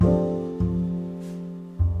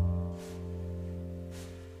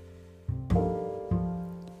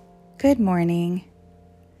Good morning.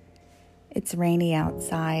 It's rainy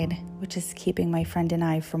outside, which is keeping my friend and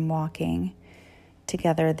I from walking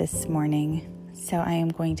together this morning. So I am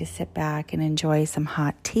going to sit back and enjoy some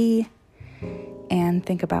hot tea and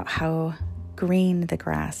think about how green the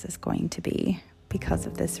grass is going to be because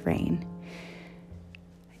of this rain.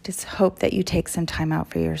 I just hope that you take some time out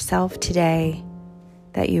for yourself today,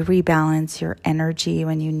 that you rebalance your energy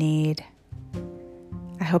when you need.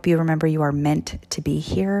 I hope you remember you are meant to be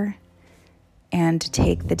here and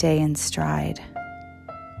take the day in stride.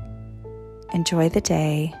 Enjoy the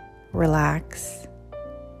day, relax.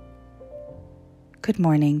 Good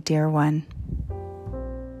morning, dear one.